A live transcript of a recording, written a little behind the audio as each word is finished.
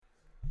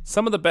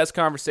Some of the best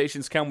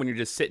conversations come when you're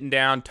just sitting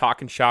down,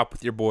 talking shop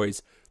with your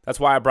boys. That's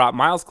why I brought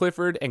Myles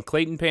Clifford and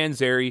Clayton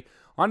Panzeri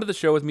onto the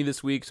show with me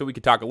this week so we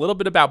could talk a little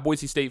bit about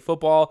Boise State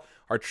football,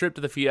 our trip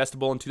to the Fiesta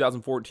Bowl in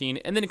 2014,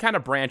 and then kind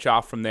of branch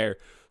off from there.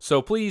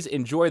 So please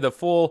enjoy the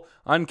full,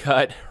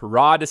 uncut,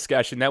 raw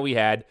discussion that we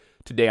had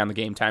today on the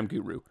Game Time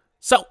Guru.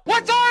 So,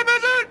 what time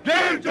is it?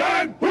 Game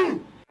time!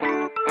 Woo!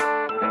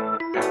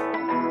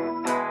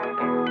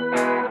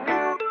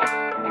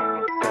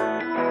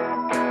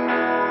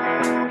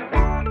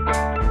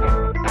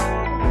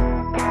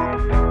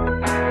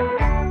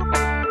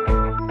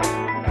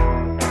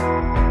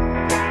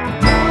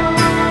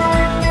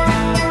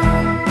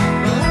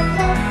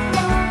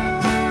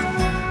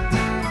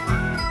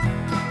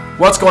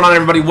 What's going on,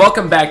 everybody?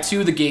 Welcome back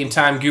to the Game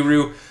Time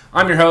Guru.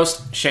 I'm your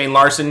host, Shane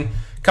Larson,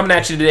 coming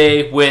at you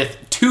today with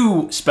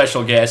two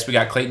special guests. We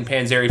got Clayton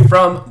Panzeri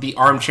from the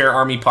Armchair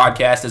Army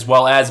podcast, as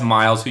well as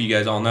Myles, who you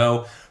guys all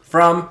know,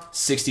 from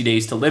 60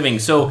 Days to Living.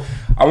 So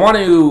I want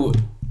to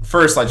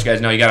first let you guys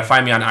know you got to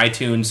find me on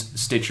iTunes,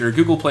 Stitcher,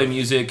 Google Play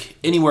Music,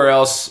 anywhere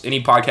else,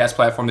 any podcast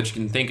platform that you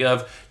can think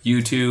of,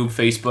 YouTube,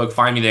 Facebook,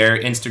 find me there,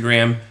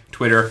 Instagram,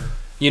 Twitter,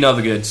 you know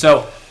the good.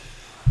 So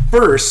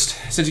first,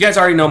 since you guys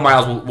already know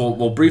Myles,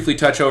 we'll briefly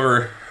touch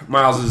over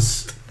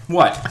Myles's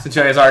what? Since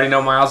you guys already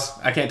know Myles,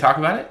 I can't talk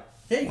about it?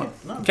 Yeah, you can.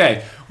 No.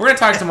 Okay, we're going to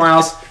talk to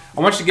Myles.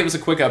 I want you to give us a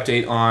quick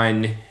update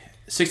on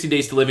 60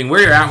 Days to Living,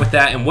 where you're at with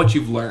that, and what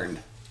you've learned.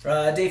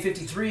 Day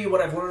 53,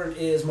 what I've learned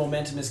is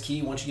momentum is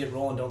key. Once you get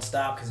rolling, don't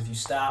stop, because if you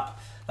stop,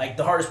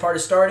 the hardest part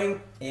is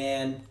starting,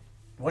 and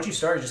once you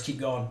start, just keep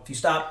going. If you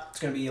stop, it's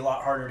going to be a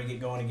lot harder to get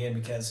going again,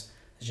 because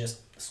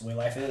it's the way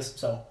life is.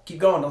 So keep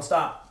going, don't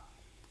stop.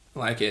 I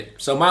like it.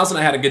 So Myles and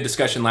I had a good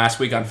discussion last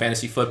week on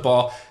fantasy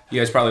football.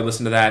 You guys probably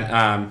listened to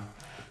that.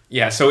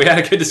 So we had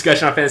a good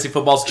discussion on fantasy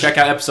football. So check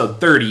out episode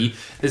 30.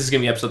 This is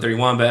going to be episode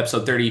 31, but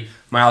episode 30,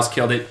 Myles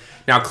killed it.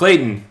 Now,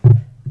 Clayton,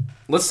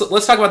 let's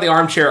talk about the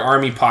Armchair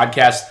Army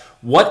podcast.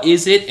 What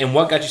is it, and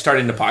what got you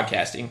started into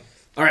podcasting?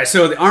 All right,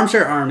 so the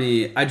Armchair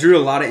Army, I drew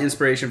a lot of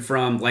inspiration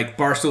from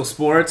Barstool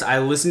Sports. I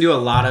listened to a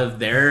lot of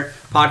their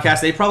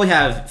podcasts. They probably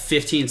have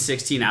 15,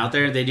 16 out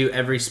there. They do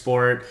every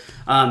sport.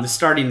 The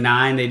starting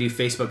 9, they do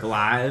Facebook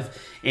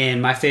Live.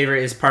 And my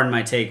favorite is Pardon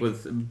My Take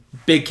with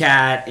Big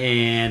Cat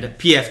and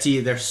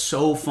PFT. They're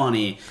so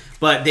funny.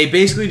 But they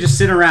basically just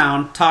sit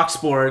around, talk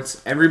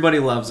sports. Everybody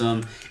loves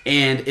them.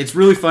 And it's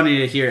really funny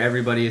to hear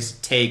everybody's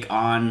take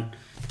on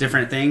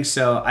different things.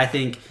 So I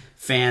think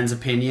fans'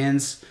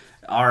 opinions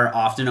are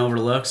often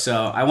overlooked.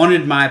 So I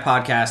wanted my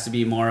podcast to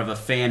be more of a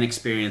fan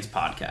experience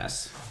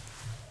podcast.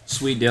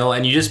 Sweet deal.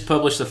 And you just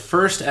published the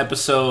first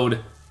episode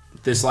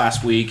this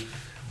last week.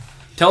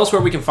 Tell us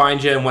where we can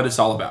find you and what it's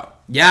all about.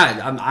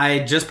 Yeah, I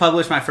just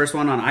published my first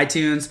one on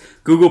iTunes,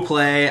 Google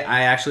Play.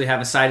 I actually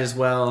have a site as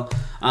well.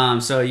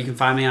 So you can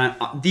find me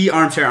on The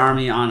Armchair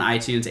Army on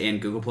iTunes and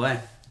Google Play.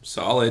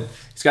 Solid.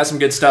 He's got some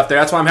good stuff there.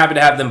 That's why I'm happy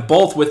to have them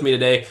both with me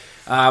today.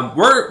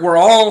 We're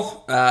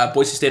all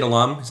Boise State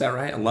alum. Is that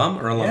right? Alum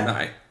or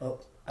alumni? Yeah.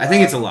 I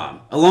think it's alum.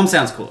 Alum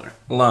sounds cooler.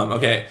 Alum.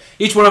 Okay.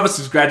 Each one of us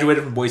has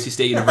graduated from Boise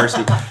State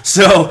University.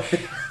 So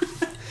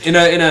in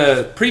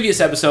a previous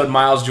episode,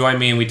 Myles joined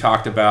me and we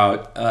talked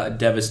about a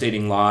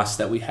devastating loss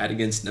that we had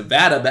against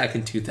Nevada back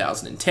in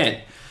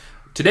 2010.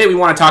 Today we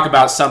want to talk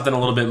about something a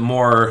little bit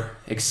more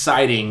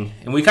exciting,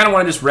 and we kind of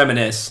want to just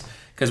reminisce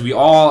because we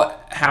all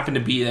happened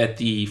to be at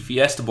the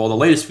Fiesta Bowl, the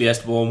latest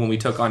Fiesta Bowl, when we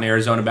took on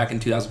Arizona back in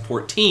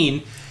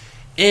 2014.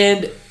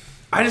 And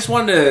I just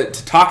wanted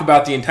to talk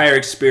about the entire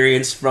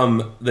experience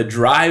from the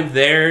drive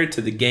there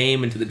to the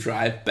game and to the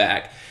drive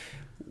back.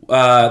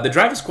 The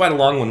drive was quite a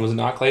long one, was it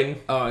not, Clayton?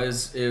 Oh, it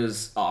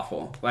was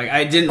awful.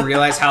 I didn't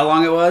realize how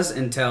long it was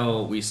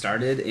until we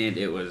started, and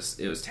it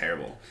was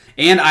terrible.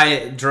 And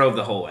I drove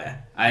the whole way.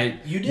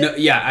 You did? No,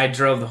 yeah, I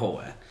drove the whole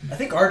way. I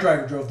think our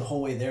driver drove the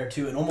whole way there,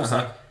 too, and almost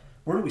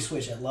where did we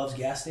switch? At Love's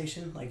gas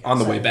station? On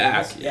the way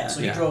back. Yeah,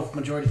 so he drove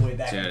majority of the way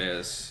back. Yeah, it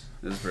was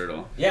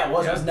brutal. Yeah, it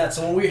was nuts.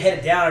 So when we were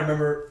headed down, I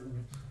remember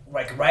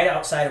right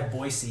outside of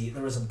Boise,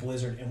 there was a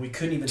blizzard, and we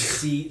couldn't even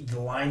see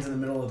the lines in the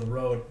middle of the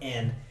road,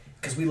 and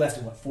because we left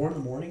at 4 in the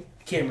morning?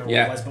 I can't remember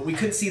what it was, but we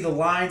couldn't see the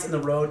lines in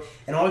the road,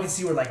 and all we could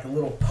see were the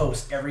little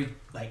posts every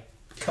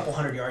couple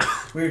hundred yards.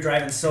 We were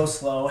driving so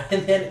slow,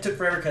 and then it took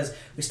forever because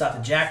we stopped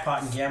at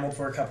Jackpot and gambled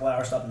for a couple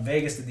hours, stopped in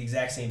Vegas, did the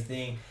exact same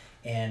thing,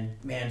 and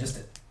man, just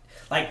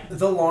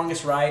the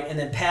longest ride. And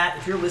then Pat,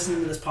 if you're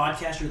listening to this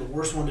podcast, you're the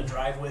worst one to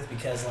drive with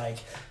because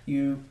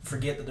you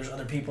forget that there's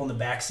other people in the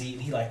back seat,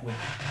 and he would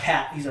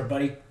Pat, he's our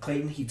buddy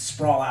Clayton, he'd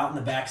sprawl out in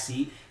the back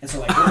seat, and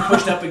so we're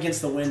pushed up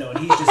against the window, and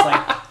he's just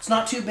it's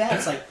not too bad.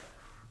 It's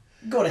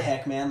go to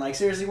heck, man.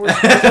 Seriously, we're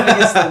pushed up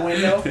against the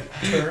window.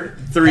 Turd.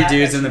 Three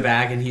dudes in the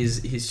back, and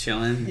he's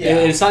chilling. Yeah.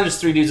 And it's not just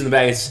 3 dudes in the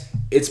back.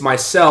 It's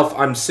myself.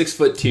 I'm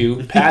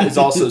 6'2". Pat is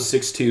also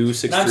 6'2",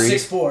 6'3". And I'm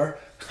 6'4".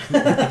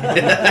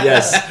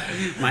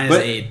 Yes. Mine is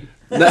 8.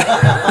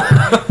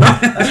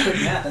 That's good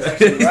math. That's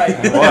actually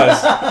right. It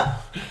was.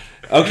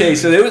 Okay,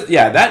 so it was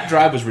that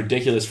drive was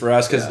ridiculous for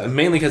us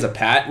mainly because of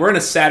Pat. We're in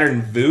a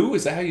Saturn VU.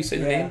 Is that how you say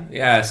the name?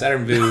 Yeah,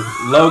 Saturn VU.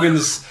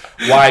 Logan's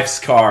wife's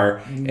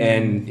car,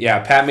 and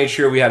Pat made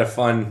sure we had a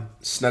fun,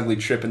 snuggly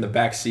trip in the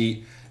back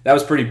seat. That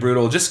was pretty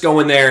brutal. Just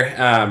going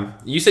there.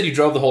 You said you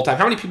drove the whole time.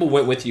 How many people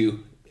went with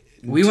you?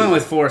 We went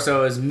with 4,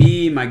 so it was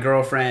me, my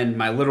girlfriend,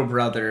 my little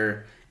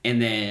brother,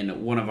 and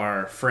then one of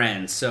our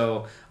friends.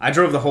 So I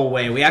drove the whole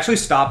way. We actually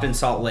stopped in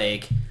Salt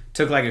Lake,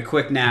 took like a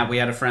quick nap. We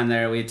had a friend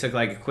there. We took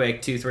like a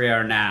quick 2-3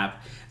 hour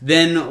nap.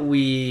 Then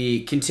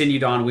we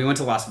continued on. We went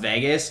to Las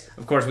Vegas.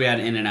 Of course, we had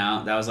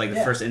In-N-Out. That was like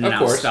the first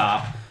In-N-Out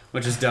stop,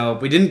 which is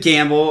dope. We didn't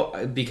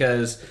gamble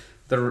because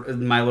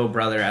my little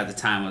brother at the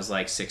time was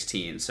like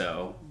 16,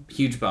 so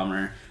huge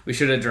bummer. We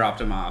should have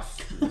dropped him off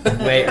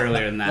way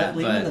earlier than that.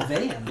 Leave him in the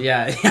van.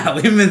 Yeah,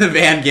 leave him in the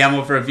van,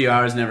 gamble for a few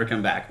hours, never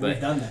come back. But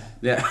we've done that.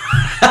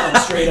 Yeah.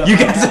 Straight up. You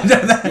guys have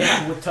done that?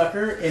 Yeah, with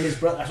Tucker and his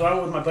brother. So I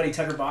went with my buddy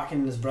Tucker Bach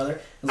and his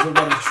brother. His little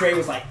brother Trey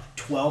was like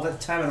 12 at the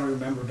time. I don't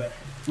remember, but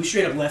we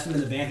straight up left him in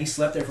the van. He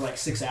slept there for like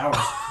 6 hours.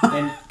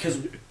 And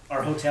because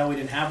our hotel, we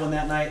didn't have one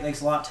that night.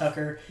 Thanks a lot,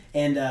 Tucker.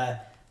 And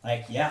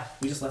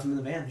we just left him in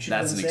the van.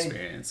 That's an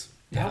experience.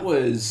 That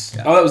was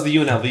that was the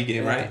UNLV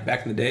game, right?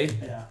 Back in the day.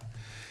 Yeah.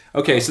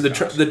 Okay, so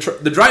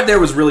the drive there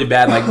was really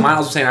bad. Like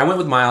Myles was saying, I went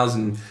with Myles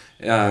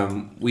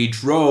and we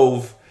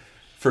drove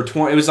for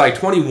 20. It was like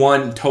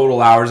 21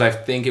 total hours, I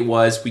think it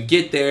was. We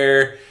get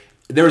there.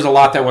 There was a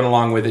lot that went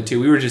along with it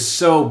too. We were just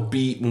so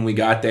beat when we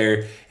got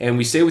there, and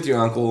we stayed with your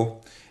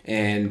uncle,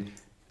 and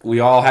we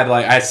all had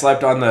I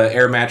slept on the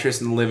air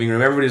mattress in the living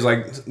room. Everybody was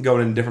like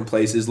going in different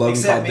places. Logan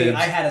Except called me, dibs.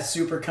 I had a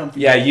super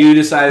comfy Yeah, bed. you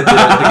decided to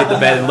get the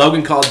bed, and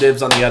Logan called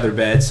dibs on the other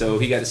bed, so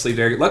he got to sleep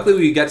there. Luckily,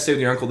 we got to stay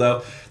with your uncle, though.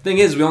 Thing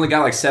is, we only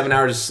got like 7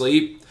 hours of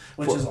sleep.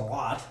 Which is a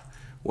lot.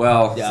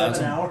 Well,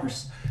 7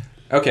 hours.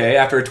 Okay,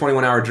 after a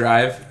 21-hour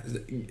drive.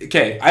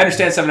 Okay, I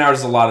understand 7 hours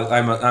is a lot.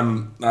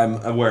 I'm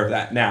aware of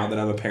that now that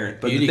I'm a parent.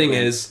 But the thing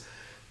is,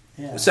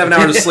 7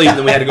 hours of sleep, and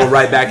then we had to go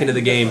right back into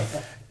the game.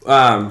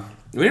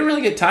 We didn't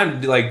really get time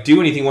to do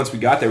anything once we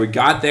got there. We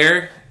got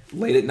there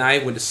late at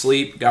night, went to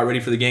sleep, got ready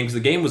for the game because the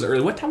game was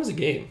early. What time was the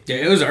game? Yeah,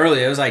 it was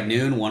early. It was like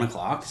noon, 1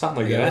 o'clock.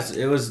 Something like that.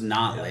 It was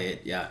not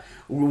late. Yeah,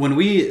 when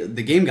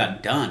the game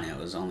got done, it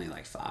was only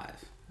like 5.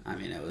 I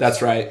mean, it was.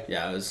 That's right.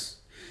 Yeah, it was.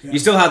 Yeah. You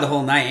still had the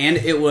whole night, and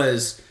it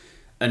was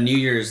a New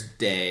Year's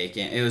Day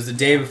game. It was the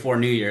day before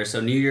New Year's,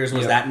 so New Year's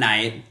was that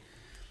night.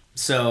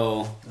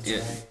 So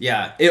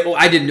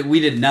we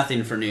did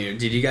nothing for New Year.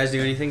 Did you guys do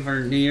anything for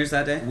New Year's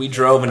that day? We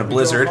drove in a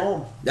blizzard.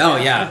 Home. Oh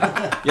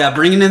yeah,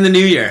 bringing in the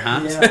New Year,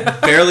 huh? Yeah.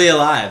 Barely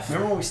alive.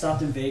 Remember when we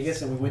stopped in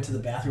Vegas and we went to the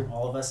bathroom,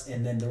 all of us,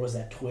 and then there was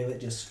that toilet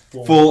just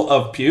full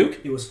of puke?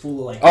 It was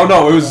full of Oh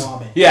no, it was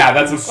vomit. Yeah,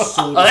 that's it was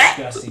so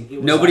disgusting. It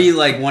was Nobody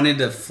wanted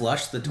to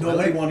flush the toilet.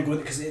 Nobody wanted to go in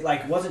because it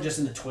wasn't just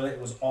in the toilet;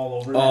 it was all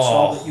over.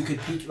 Oh. So that you could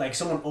peek. Like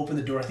someone opened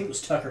the door. I think it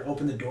was Tucker.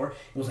 Opened the door.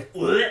 It was like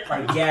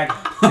gag.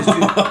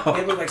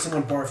 It looked like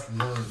someone barfed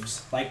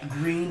worms, like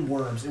green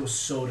worms. It was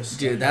so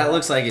disgusting. Dude, that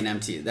looks like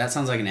that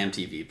sounds like an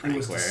MTV prank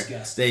where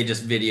disgusting. they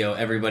just video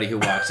everybody who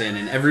walks in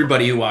and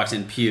everybody who walks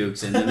in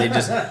pukes and then they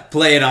just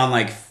play it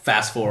on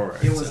fast forward.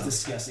 It was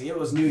disgusting. It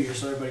was New Year,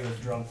 so everybody was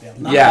drunk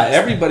then.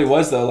 Everybody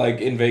was though.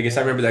 In Vegas,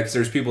 I remember that because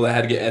there's people that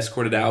had to get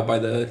escorted out by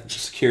the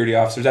security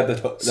officers at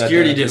the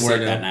security didn't work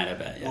that night. I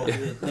bet.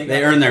 Yeah. Well,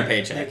 they earned their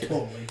paycheck.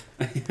 Totally.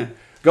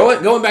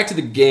 Going back to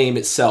the game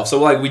itself.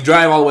 So we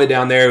drive all the way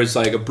down there. It was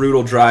a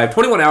brutal drive.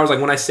 21 hours.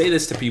 When I say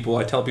this to people,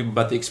 I tell people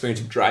about the experience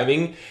of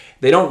driving.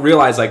 They don't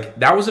realize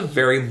that was a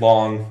very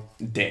long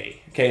day.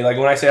 Okay,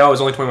 when I say, it was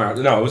only 21 hours.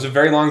 No, it was a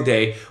very long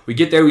day. We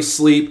get there, we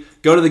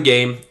sleep, go to the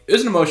game. It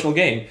was an emotional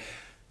game.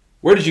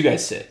 Where did you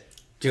guys sit?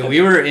 Dude, we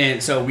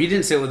didn't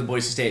sit with the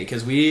Boise State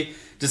because we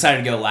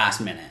decided to go last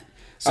minute.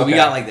 So we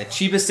got the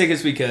cheapest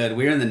tickets we could.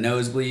 We were in the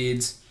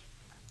nosebleeds.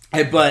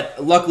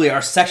 But luckily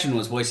our section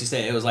was Boise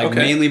State. It was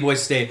mainly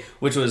Boise State,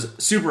 which was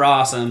super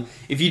awesome.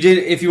 If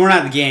you weren't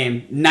at the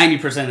game,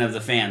 90% of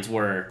the fans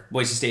were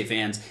Boise State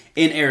fans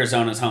in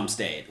Arizona's home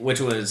state, which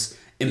was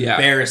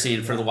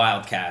embarrassing for the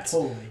Wildcats.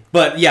 Totally.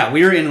 But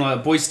we were in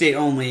Boise State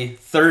only,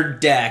 third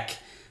deck,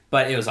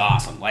 but it was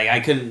awesome.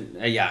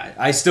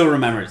 I still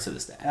remember it to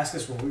this day. Ask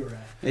us where we were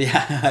at.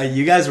 Yeah,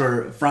 you guys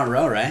were front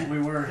row, right? We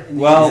were. In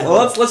the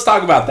let's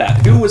talk about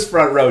that. Who was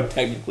front row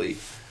technically?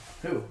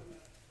 Who?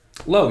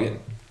 Logan.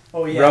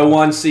 Oh yeah. Row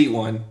 1, seat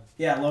 1.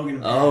 Yeah, Logan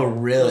and Pat. Oh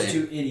really? Those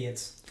two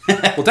idiots.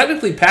 Well,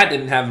 technically Pat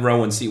didn't have row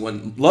 1, seat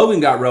 1. Logan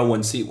got row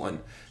 1, seat 1.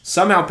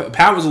 Somehow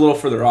Pat was a little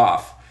further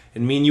off,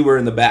 and me and you were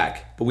in the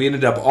back. But we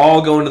ended up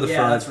all going to the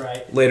front that's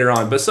right. later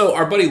on. But so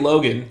our buddy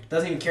Logan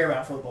doesn't even care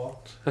about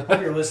football. Hope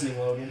you're listening,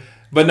 Logan.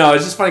 But no,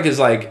 it's just funny because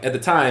at the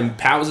time,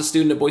 Pat was a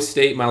student at Boise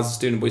State, Myles was a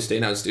student at Boise State,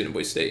 and I was a student at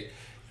Boise State.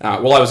 I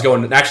was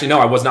going. Actually, no,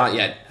 I was not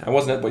yet. I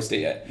wasn't at Boise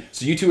State yet.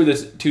 So you two were the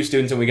two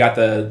students, and we got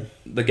the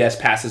guest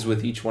passes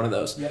with each one of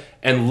those. Yep.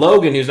 And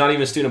Logan, who's not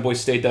even a student at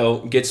Boise State though,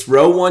 gets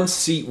row 1,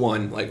 seat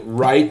 1,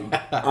 right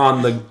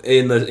on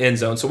in the end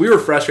zone. So we were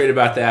frustrated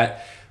about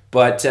that.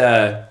 But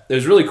it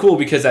was really cool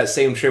because that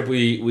same trip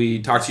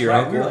we talked to your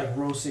uncle. We were like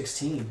row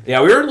 16.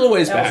 Yeah, we were a little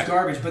ways back. That was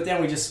garbage, but then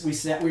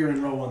we were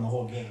in row 1 the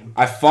whole game.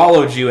 I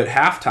followed you at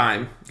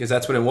halftime because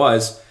that's when it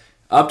was.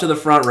 Up to the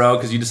front row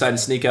because you decided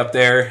to sneak up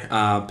there.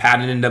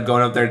 Patton ended up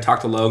going up there to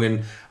talk to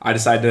Logan. I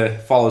decided to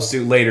follow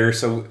suit later.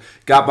 So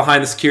got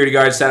behind the security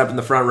guard, sat up in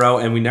the front row,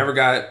 and we never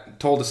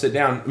got told to sit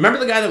down. Remember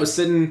the guy that was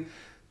sitting,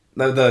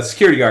 the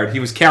security guard, he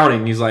was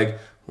counting. He's like,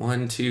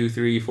 1, 2,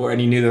 3, 4,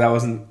 and he knew that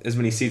wasn't as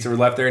many seats that were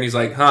left there, and he's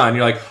like, huh, and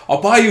you're like,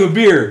 I'll buy you a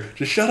beer,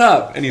 just shut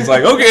up, and he's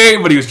like, okay,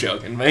 but he was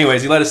joking. But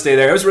anyways, he let us stay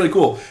there. It was really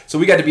cool. So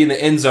we got to be in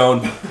the end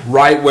zone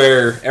right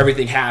where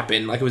everything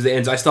happened. Like, it was the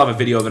end zone. I still have a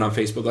video of it on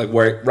Facebook, like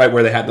right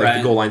where they had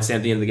the goal line stand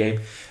at the end of the game.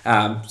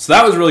 So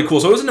that was really cool.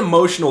 So it was an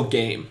emotional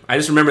game. I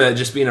just remember that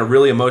just being a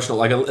really emotional,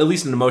 like at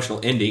least an emotional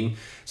ending.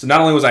 So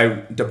not only was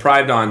I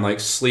deprived on like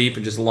sleep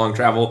and just a long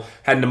travel,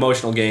 had an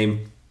emotional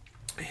game,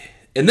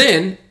 and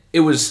then it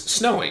was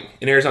snowing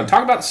in Arizona.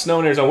 Talk about the snow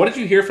in Arizona. What did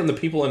you hear from the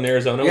people in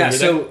Arizona? Yeah,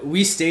 so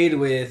we stayed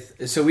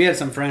with... So we had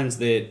some friends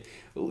that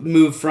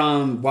moved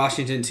from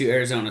Washington to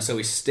Arizona, so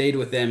we stayed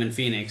with them in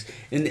Phoenix.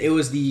 And it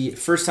was the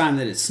first time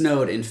that it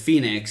snowed in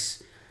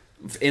Phoenix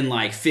in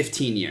like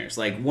 15 years.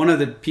 Like, one of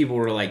the people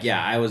were like,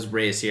 yeah, I was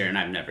raised here and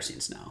I've never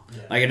seen snow.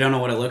 Yeah. Like, I don't know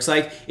what it looks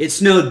like. It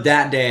snowed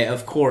that day,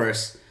 of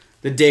course,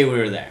 the day we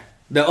were there.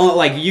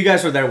 You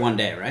guys were there one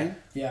day, right?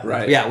 Yeah.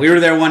 Right. Yeah, we were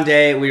there one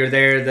day. We were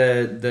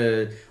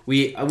there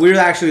we were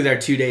actually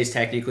there 2 days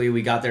technically.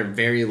 We got there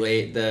very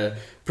late the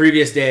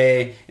previous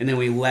day, and then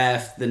we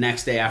left the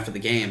next day after the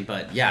game.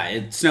 But yeah,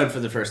 it snowed for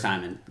the first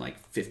time in like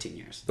 15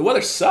 years. The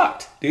weather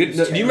sucked, dude.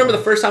 Do you remember the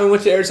first time we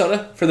went to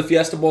Arizona for the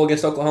Fiesta Bowl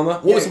against Oklahoma?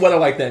 What was the weather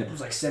like then? It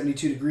was like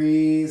 72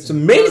 degrees. It's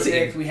amazing.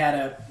 Perfect. We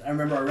had I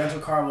remember our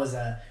rental car was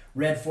a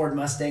red Ford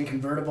Mustang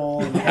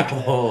convertible, and we had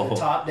the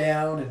top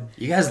down. And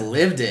you guys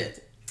lived it.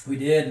 We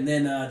did, and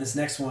then this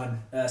next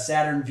one,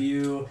 Saturn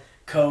View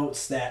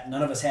coats that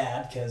none of us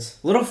had because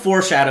little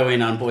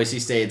foreshadowing on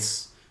Boise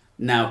State's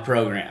now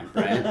program,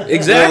 right?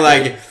 Exactly.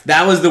 Like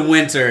that was the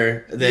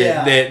winter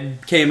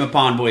that came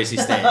upon Boise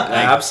State. Like,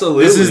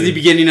 absolutely, this is the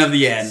beginning of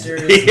the end.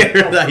 Seriously,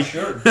 for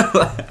sure.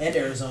 And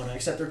Arizona,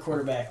 except their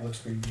quarterback looks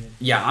pretty good.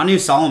 Yeah, Anu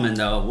Solomon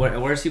though,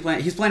 where is he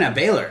playing? He's playing at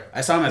Baylor.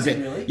 I saw him at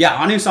Baylor. Really? Yeah,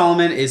 Anu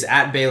Solomon is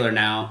at Baylor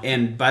now,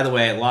 and by the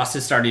way, lost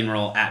his starting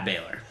role at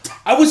Baylor.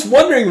 I was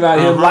wondering about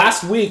him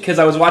last week because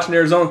I was watching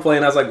Arizona play,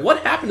 and I was like, what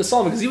happened to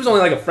Solomon? Because he was only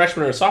like a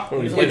freshman or a sophomore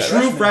when he played.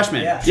 True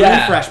freshman. Yeah.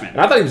 True freshman.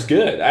 And I thought he was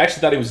good. I actually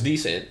thought he was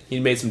decent.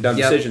 He made some dumb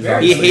decisions.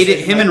 He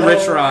hated him and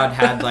Rich Rod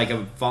had like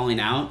a falling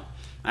out.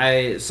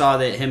 I saw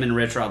that him and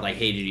Rich Rod like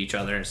hated each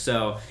other.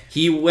 So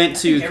he went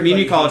to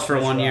community college for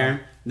 1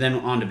 year, then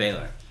on to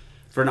Baylor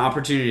for an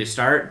opportunity to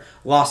start.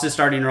 Lost his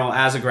starting role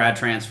as a grad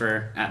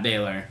transfer at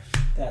Baylor.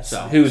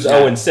 Who's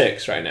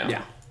 0-6 right now?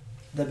 Yeah,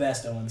 the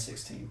best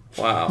 0-6 team.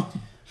 Wow.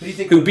 Who do you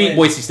think who beat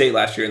Boise State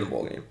last year in the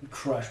bowl game?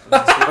 Crushed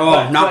Boise State.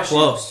 Oh, not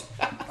close.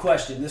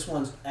 Question. This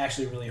one's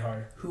actually really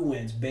hard. Who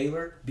wins,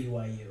 Baylor,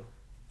 BYU?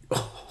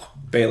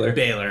 Baylor.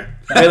 Baylor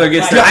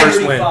gets the first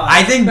win.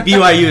 I think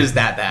BYU is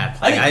that bad.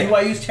 I think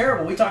BYU's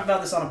terrible. We talked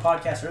about this on a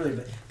podcast earlier,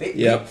 but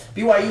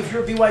BYU, if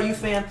you're a BYU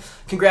fan,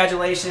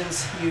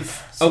 congratulations.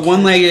 You've a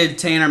one-legged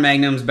Tanner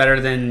Magnum's better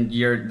than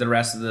the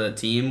rest of the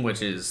team,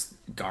 which is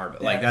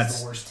garbage. Like that's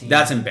the worst team.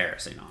 That's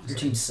embarrassing. Honestly. Your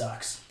team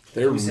sucks.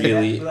 They're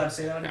really. Allowed to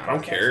say that on your I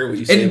don't podcast? care what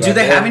you say. And do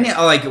they have any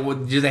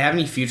do they have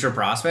any future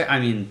prospect?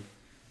 I mean,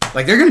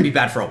 like they're going to be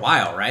bad for a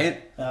while,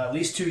 right? At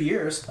least 2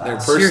 years.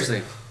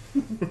 Seriously.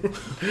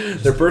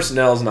 Their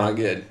personnel's not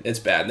good. It's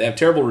bad. They have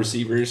terrible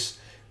receivers.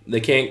 They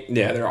can't.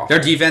 Yeah, they're awful.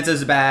 Their defense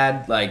is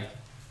bad. Like,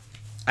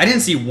 I didn't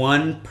see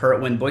one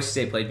when Boise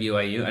State played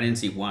BYU. I didn't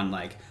see one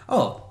like,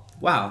 oh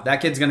wow, that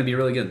kid's going to be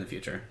really good in the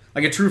future.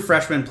 Like a true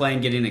freshman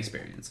playing, getting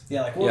experience.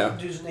 Yeah, like what was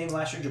the dude's name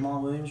last year?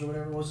 Jamal Williams or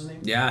whatever was his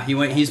name? Yeah,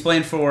 he's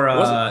playing for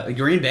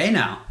Green Bay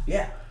now.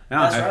 Yeah,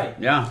 that's right.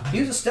 Yeah,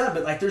 he was a stud,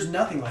 but like, there's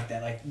nothing like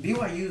that. Like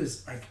BYU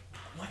is like,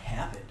 what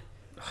happened?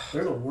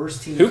 They're the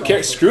worst team. Who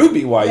cares? Screw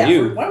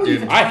BYU. Why would we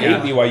even I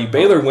hate BYU.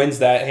 Baylor wins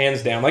that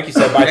hands down. Like you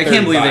said, by 35. I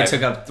can't believe they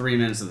took up 3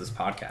 minutes of this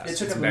podcast. It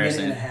took it's up a minute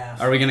and a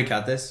half. Are we going to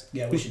cut this?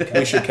 Yeah, we should cut it.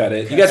 We should cut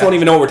it. You guys won't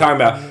even know what we're talking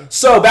about.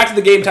 So, back to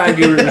the game time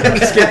viewer. I'm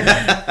just kidding.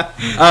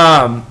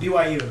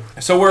 BYU.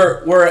 So,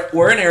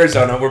 we're in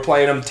Arizona. We're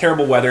playing them.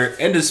 Terrible weather.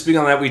 And to speak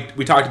on that,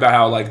 we talked about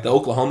how like the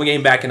Oklahoma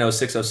game back in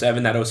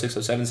 06-07, that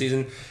 06-07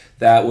 season,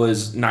 that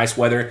was nice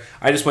weather.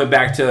 I just went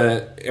back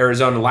to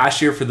Arizona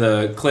last year for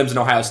the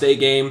Clemson-Ohio State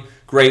game.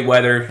 Great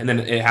weather, and then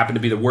it happened to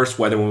be the worst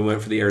weather when we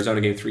went for the Arizona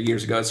game 3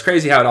 years ago. It's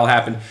crazy how it all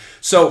happened.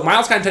 So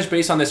Myles kind of touched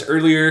base on this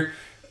earlier.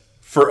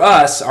 For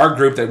us, our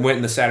group that went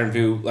in the Saturn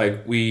View,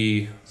 like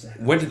we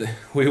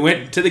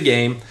went to the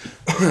game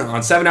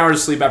on 7 hours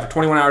of sleep after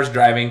 21 hours of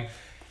driving.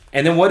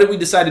 And then what did we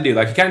decide to do?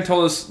 Like, he kind of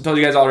told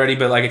you guys already,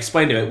 but like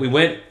explained to it. We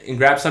went and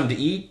grabbed something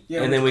to eat,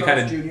 and then we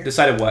kind of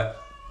decided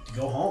what? To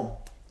go home.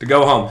 To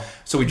go home.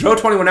 So we drove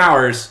 21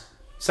 hours,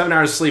 7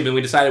 hours of sleep, and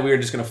we decided we were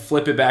just going to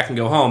flip it back and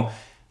go home.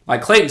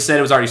 Like Clayton said,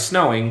 it was already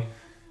snowing.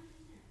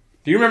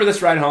 Do you remember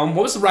this ride home?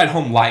 What was the ride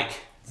home like?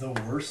 The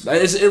worst.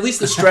 At least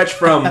the stretch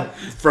from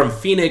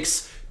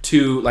Phoenix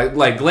to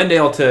like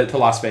Glendale to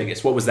Las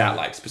Vegas? What was that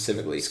like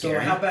specifically? So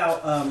Scary? how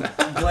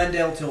about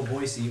Glendale till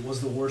Boise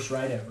was the worst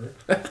ride ever.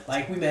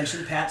 Like we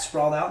mentioned, Pat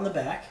sprawled out in the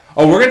back.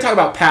 Oh, we're gonna talk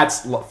about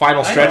Pat's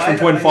final stretch from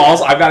Twin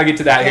Falls. I've got to get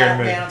to that here in a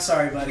minute. Man, I'm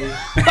sorry, buddy.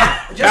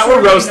 Pat,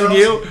 we're roasting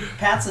you.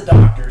 Pat's a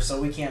doctor,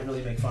 so we can't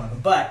really make fun of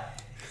him.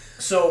 But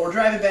so we're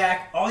driving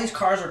back. All these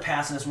cars are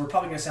passing us. We're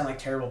probably gonna sound like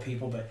terrible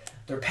people, but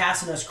they're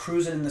passing us,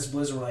 cruising in this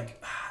blizzard. We're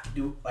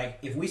like,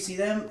 if we see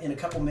them in a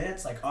couple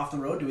minutes, like off the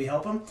road, do we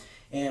help them?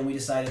 And we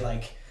decided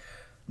like,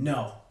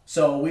 no.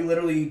 So we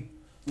literally,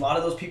 a lot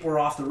of those people were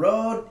off the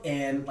road,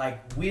 and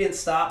like we didn't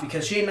stop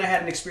because Shane and I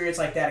had an experience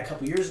like that a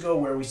couple years ago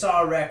where we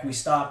saw a wreck, we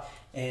stopped,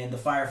 and the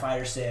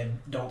firefighter said,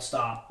 "Don't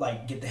stop.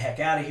 Like, get the heck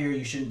out of here.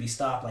 You shouldn't be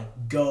stopped. Like,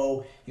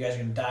 go. You guys are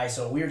gonna die."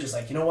 So we were just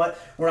like, you know what?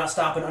 We're not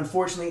stopping.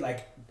 Unfortunately,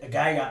 like a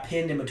guy got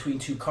pinned in between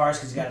two cars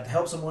because he got to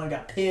help someone.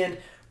 Got pinned,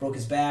 broke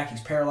his back.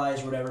 He's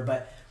paralyzed or whatever.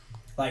 But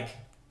like,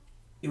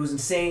 it was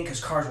insane because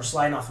cars were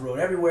sliding off the road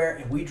everywhere,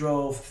 and we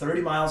drove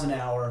 30 miles an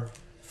hour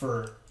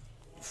for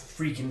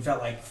freaking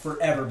felt like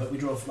forever, but we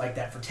drove like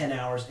that for 10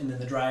 hours, and then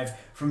the drive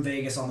from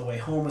Vegas on the way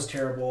home was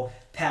terrible.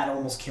 Pat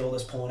almost killed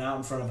us pulling out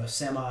in front of a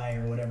semi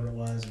or whatever it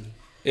was. And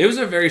It was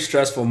a very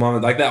stressful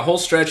moment. Like that whole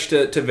stretch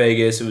to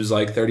Vegas, it was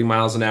like 30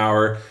 miles an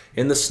hour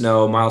in the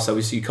snow. Miles said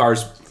we see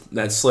cars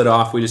that slid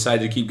off. We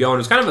decided to keep going. It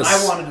was kind of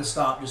I wanted to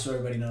stop just so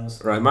everybody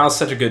knows. Right. Miles is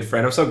such a good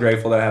friend. I'm so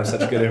grateful that I have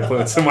such a good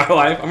influence in my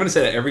life. I'm going to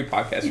say that every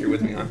podcast you're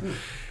with me on.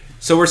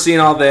 So we're seeing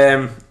all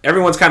them.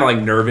 Everyone's kind of like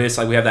nervous.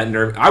 Like we have that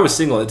nerve. I was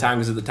single at the time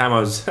because at the time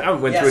I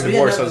went through a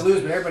divorce. So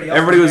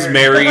everybody was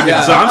married.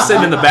 Yeah. So I'm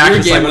sitting in the back.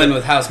 You're gambling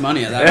with house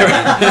money at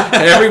that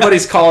point.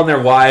 Everybody's calling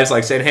their wives,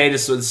 like saying, "Hey,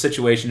 this is the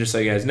situation, just so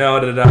you guys know."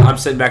 I'm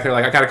sitting back there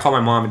like I got to call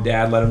my mom and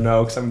dad, let them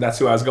know because that's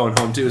who I was going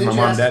home to. Is my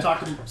mom and dad.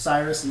 Talk to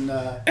Cyrus and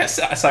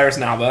Cyrus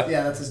and Alba.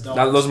 Yeah, that's his dog.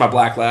 Those are my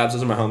black labs.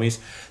 Those are my homies.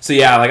 So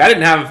yeah, like I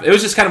didn't have. It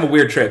was just kind of a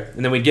weird trip,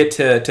 and then we get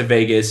to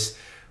Vegas.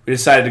 We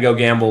decided to go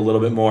gamble a little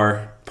bit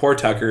more. Poor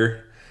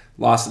Tucker.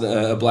 Lost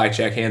a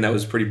blackjack hand that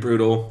was pretty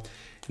brutal.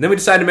 And then we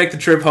decided to make the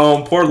trip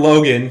home. Poor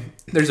Logan.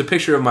 There's a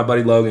picture of my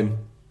buddy Logan.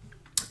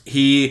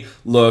 He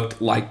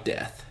looked like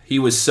death. He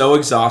was so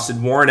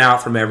exhausted, worn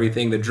out from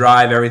everything, the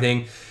drive,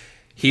 everything.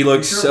 He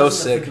looked so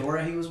sick. The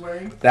fedora he was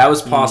wearing? That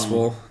was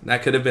possible.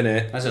 That could have been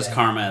it. That's just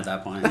karma at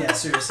that point. Yeah,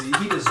 seriously.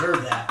 He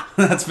deserved that.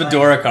 That's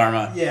fedora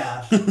karma.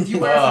 Yeah. If you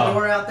wear a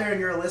fedora out there and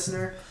you're a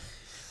listener,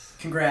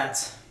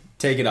 congrats.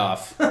 Take it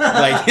off.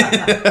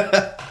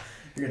 Like...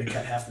 You're going to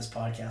cut half this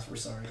podcast. We're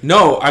sorry.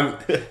 No, I'm...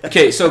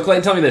 Okay, so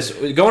Clayton, tell me this.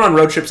 Going on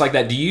road trips like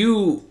that, do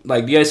you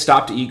guys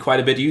stop to eat quite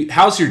a bit?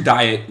 How's your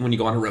diet when you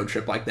go on a road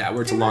trip like that,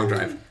 where it's a long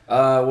drive?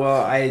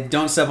 Well, I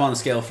don't step on the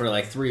scale for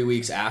like 3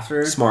 weeks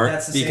after. Smart.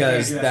 That's the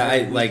Because same thing that I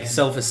do like weekend.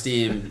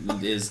 self-esteem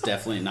is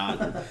definitely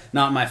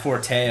not my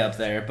forte up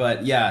there.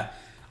 But yeah,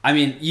 I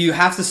mean, you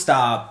have to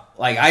stop.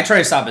 Like I try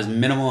to stop as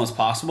minimal as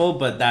possible,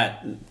 but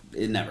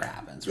it never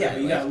happens. Yeah, right?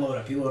 but you Like, got to load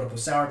up. You load up with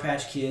Sour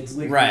Patch Kids,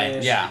 licorice,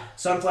 Right, yeah.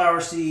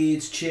 sunflower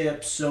seeds,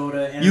 chips,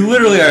 soda. you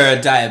literally are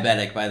a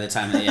diabetic by the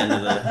time at the end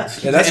of the Yeah,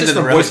 that's end just of the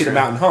from road Boise to trip.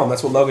 Mountain Home.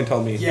 That's what Logan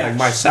told me. Yeah. Like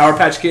my Sour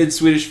Patch Kids,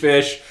 Swedish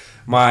Fish,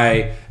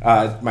 my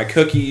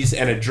cookies,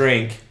 and a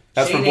drink.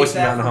 That's Shane from ate Boise to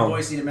that Mountain from Home.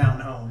 Boise to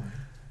Mountain Home.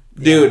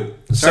 Dude,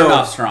 Starting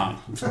off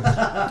strong.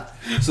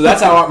 So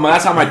that's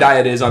how my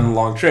diet is on the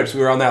long trips. We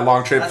were on that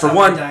long trip That's for how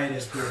one. my diet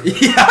is,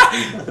 period.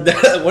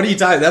 Yeah. What are you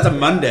talking? That's a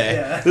Monday.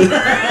 Yeah.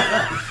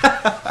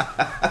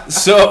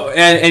 So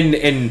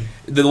and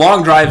the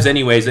long drives,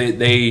 anyways,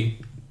 they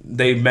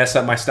mess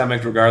up my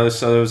stomach regardless.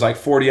 So it was like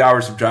 40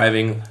 hours of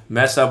driving,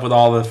 mess up with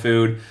all the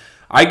food.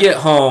 I get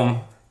home,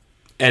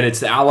 and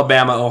it's the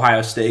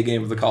Alabama-Ohio State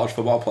game of the college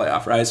football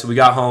playoff, right? So we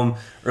got home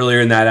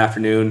earlier in that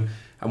afternoon.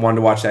 I wanted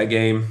to watch that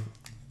game.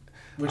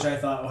 Which I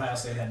thought Ohio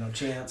State had no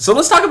chance. So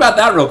let's talk about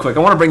that real quick. I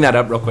want to bring that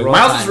up real quick. Roll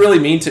Myles time. was really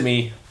mean to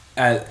me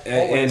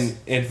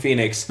in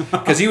Phoenix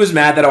because he was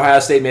mad that Ohio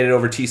State made it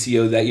over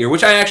TCU that year,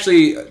 which I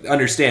actually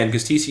understand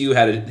because TCU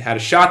had a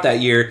shot that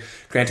year.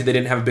 Granted, they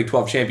didn't have a Big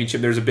 12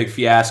 championship. There was a big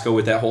fiasco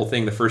with that whole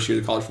thing the first year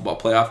of the college football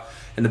playoff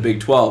and the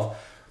Big 12.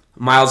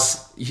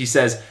 Myles, he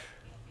says,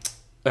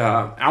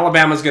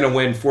 Alabama's going to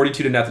win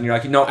 42-0. You're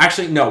like, no,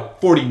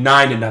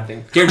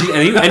 49-0.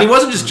 Guaranteed. And he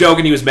wasn't just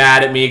joking. He was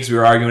mad at me because we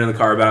were arguing in the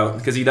car about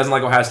because he doesn't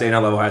like Ohio State and I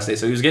love Ohio State.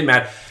 So he was getting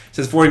mad. He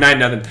says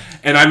 49-0.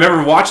 And I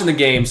remember watching the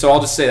game, so I'll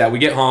just say that. We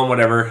get home,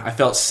 whatever. I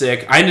felt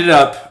sick. I ended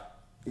up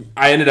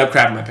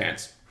crapping my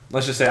pants.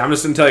 Let's just say, I'm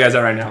just going to tell you guys that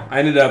right now. I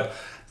ended up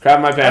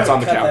crapping my pants on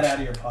the cut couch. that out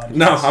of your podcast.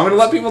 No, I'm going to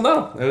let people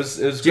know. It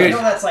was I great. know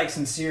that's like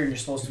sincere and you're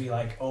supposed to be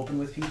like open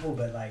with people,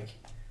 but like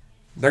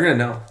They're going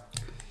to know.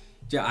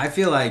 Yeah, I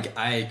feel like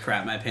I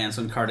crapped my pants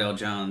when Cardale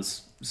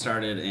Jones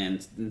started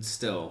and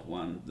still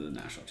won the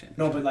national championship.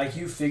 no, but like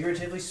you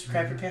figuratively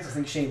crap your pants. I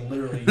think Shane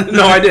literally.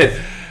 No, I did.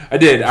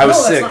 I was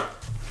No, that's sick. not-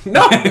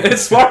 No,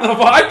 it's part of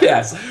the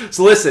podcast.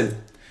 So listen,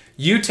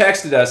 you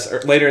texted us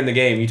later in the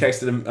game. You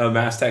texted a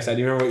mass text. Do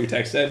you remember what your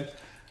text said?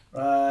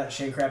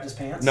 Shane crapped his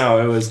pants.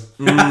 No, it was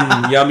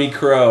yummy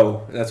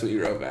crow. That's what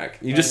you wrote back.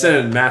 You just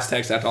sent a mass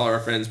text out to all our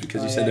friends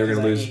because you said they were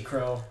going to lose. Ate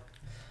crow.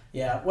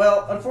 Yeah,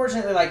 well,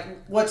 unfortunately, like,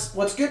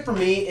 what's good for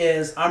me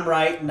is I'm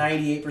right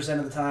 98%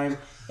 of the time,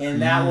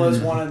 and that was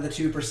one of the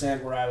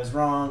 2% where I was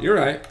wrong. You're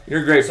right.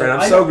 You're a great friend.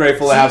 I'm so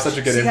grateful to have such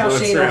a good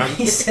influence around.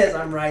 He says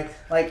I'm right.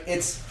 Like,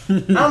 it's... I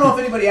don't know if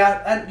anybody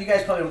out... You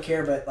guys probably don't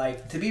care, but,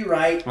 like, to be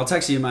right... I'll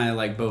text you my,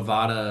 like,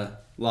 Bovada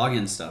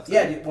login stuff.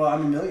 Yeah, well,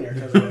 I'm a millionaire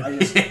because I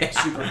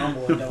just super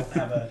humble and don't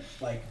have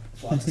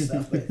lots of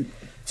stuff. But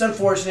it's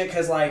unfortunate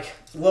because, like,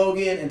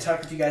 Logan and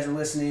Tucker, if you guys are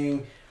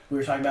listening... We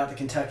were talking about the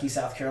Kentucky,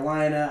 South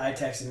Carolina. I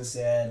texted and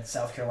said,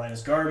 South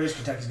Carolina's garbage.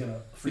 Kentucky's going to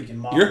freaking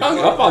mob. You're hung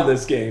up on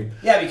this game.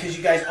 Yeah, because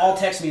you guys all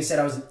texted me and said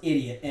I was an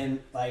idiot.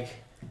 And, like...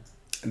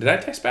 Did I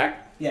text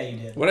back? Yeah, you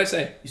did. What did I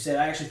say? You said,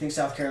 I actually think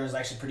South Carolina's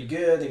actually pretty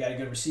good. They got a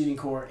good receiving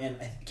core. And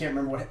I can't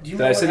remember what... Did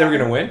I say they were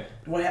going to win?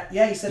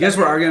 Yeah, you said... You guys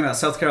were arguing about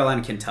South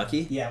Carolina,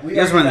 Kentucky? Yeah. You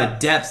guys were in the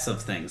depths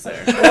of things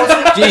there.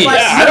 Jeez.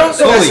 I don't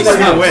know.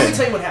 Let me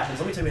tell you what happens.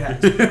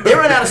 They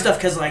run out of stuff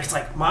because, like, it's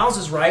like Myles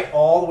is right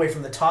all the way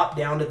from the top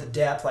down to the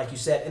depth, like you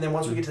said. And then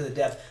once we get to the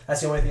depth,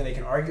 that's the only thing they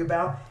can argue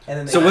about. And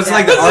then so what's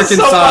like the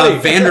Arkansas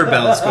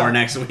Vanderbilt score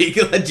next week?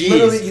 Jeez.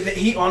 Literally,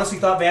 he honestly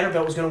thought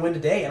Vanderbilt was going to win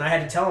today, and I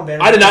had to tell him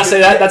Vanderbilt. I did not say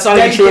that. That's not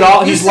even true at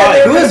all. He's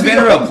lying. Who is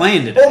Vanderbilt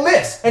playing today? Ole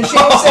Miss. And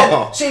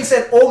Shane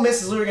said Ole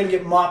Miss is literally going to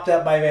get mopped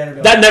up by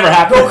Vanderbilt. That never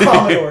happened. Go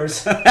Commodores.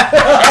 So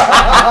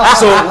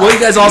what you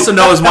guys also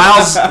know is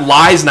Myles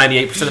lies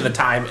 98% of the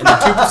time, and the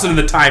 2% of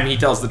the time he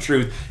tells the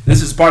truth.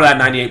 This is part of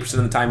that 98%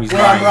 of the time he's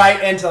lying. I'm right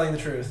and telling the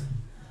truth.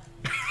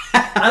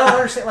 I don't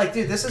understand. Like,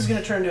 dude, this is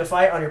going to turn into a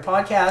fight on your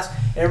podcast.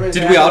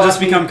 Did we all just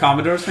become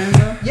Commodores fans,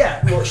 though?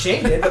 Yeah, well,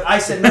 Shane did, but I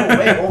said, no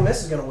way, Ole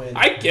Miss is going to win.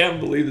 I can't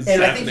believe this is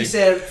happening. happening. I think you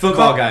said...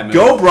 Football guy move.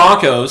 Go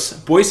Broncos,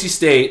 Boise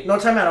State. No,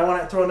 time out. I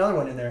want to throw another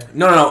one in there.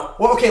 No.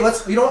 Well, okay,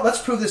 let's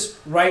prove this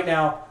right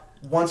now,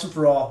 once and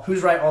for all.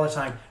 Who's right all the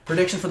time?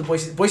 Prediction for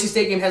the Boise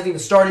State game hasn't even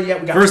started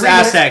yet. We got First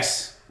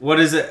Aztecs. What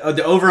is it? Oh,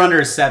 the over-under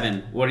is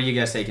 7. What are you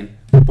guys taking?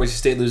 Boise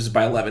State loses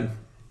by 11.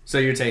 So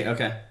you're taking...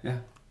 Okay, yeah.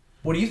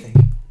 What do you think?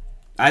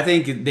 I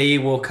think they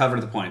will cover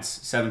the points.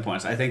 7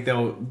 points. I think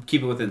they'll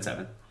keep it within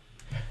 7.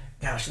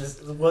 Gosh,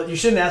 well, you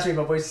shouldn't ask me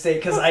about Boise State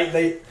because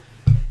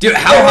Dude,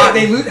 how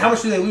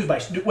much do they lose by?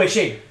 Wait,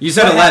 Shane. You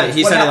said 11.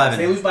 He said 11.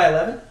 They lose by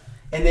 11,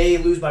 and they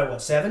lose by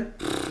what? 7?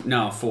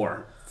 No,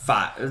 4,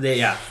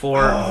 5. 4.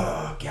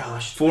 Oh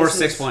gosh. 4,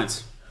 6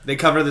 points. They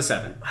cover the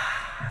 7.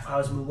 If I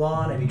was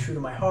Mulan, I'd be true to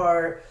my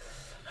heart.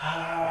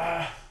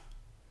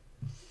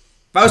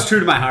 If I was true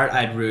to my heart,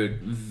 I'd root.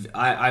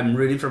 I'm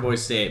rooting for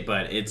Boise State,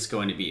 but it's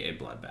going to be a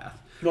bloodbath.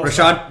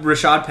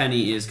 Rashad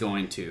Penny is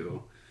going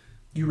to.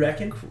 You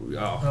reckon?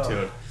 Oh,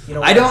 dude. You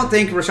know I don't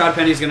think Rashad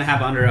Penny is going to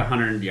have under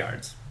 100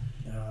 yards.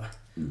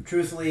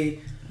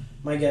 Truthfully,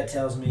 my gut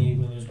tells me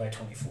we lose by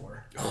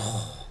 24.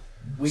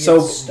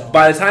 So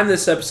by the time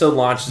this episode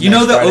launches, you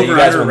know the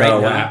over-under right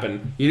now. What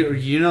happened?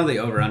 You know the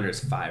over-under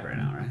is 5 right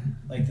now, right?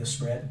 Like the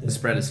spread? The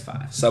spread is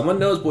 5. Someone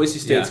knows Boise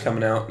State's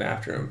coming out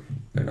after him.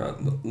 They're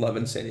not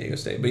loving San Diego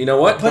State. But you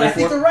know what? But 24? I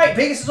think they're right.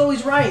 Vegas is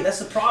always right. That's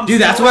the problem.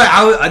 Dude, that's why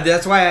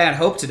I had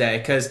hope today,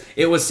 because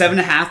it was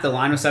 7.5. The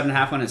line was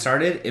 7.5 when it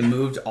started. It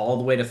moved all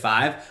the way to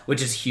 5,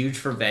 which is huge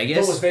for Vegas.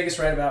 But was Vegas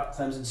right about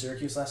Clemson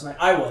Syracuse last night?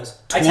 I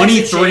was.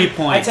 23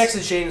 points. I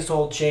texted Shane and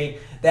told Shane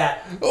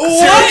that.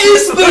 What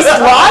is this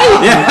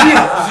lie?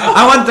 Yeah.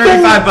 I won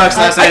 $35 last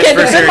night. I can't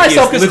for defend Syracuse.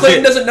 myself because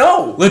Clayton doesn't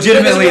know.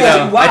 Legitimately,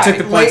 though, I took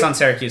the points on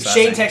Syracuse last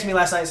Shane night. texted me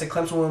last night and said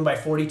Clemson won by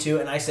 42,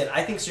 and I said,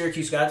 I think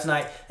Syracuse got it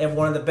tonight. They have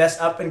one of the best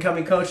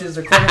up-and-coming coaches.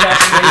 Their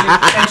quarterback's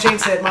amazing. And Shane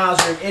said,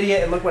 Myles, you're an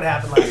idiot, and look what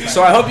happened last night.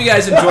 So I hope you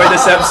guys enjoyed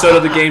this episode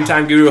of the Game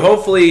Time Guru.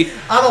 Hopefully,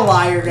 I'm a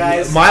liar,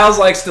 guys. Myles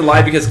likes to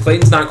lie because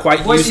Clayton's not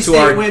quite Boise used to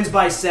State our... wins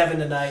by 7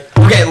 tonight.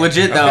 Okay,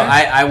 legit, though. Okay.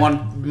 I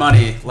won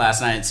money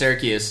last night at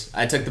Syracuse.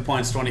 I took the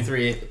points,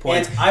 23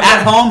 points. And I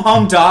At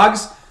home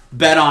dogs,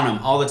 bet on them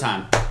all the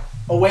time.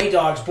 Away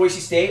dogs, Boise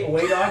State,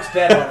 away dogs,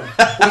 bet on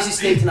them. Boise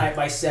State tonight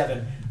by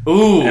 7.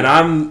 Ooh.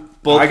 And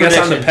Bold I guess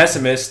I'm prediction. the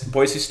pessimist.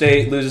 Boise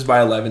State loses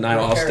by 11.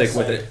 I'll stick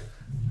with it.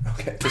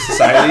 Okay, to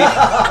society.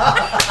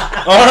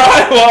 All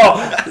right,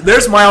 well,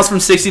 there's Myles from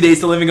 60 Days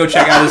to Live, and go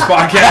check out his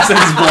podcast and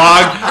his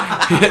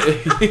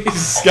blog.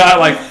 He's got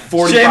like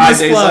 45 Shameless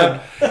days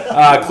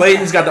left.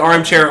 Clayton's got the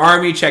Armchair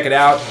Army. Check it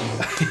out.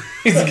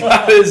 He's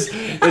got his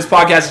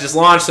podcast just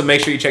launched, so make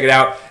sure you check it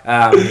out.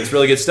 It's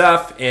really good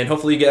stuff, and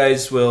hopefully you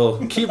guys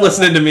will keep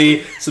listening to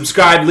me.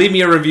 Subscribe, leave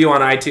me a review on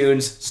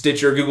iTunes,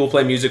 Stitcher, Google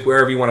Play Music,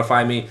 wherever you want to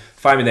find me.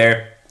 Find me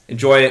there.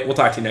 Enjoy it. We'll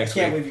talk to you next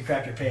week. Can't believe you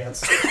crapped your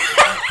pants.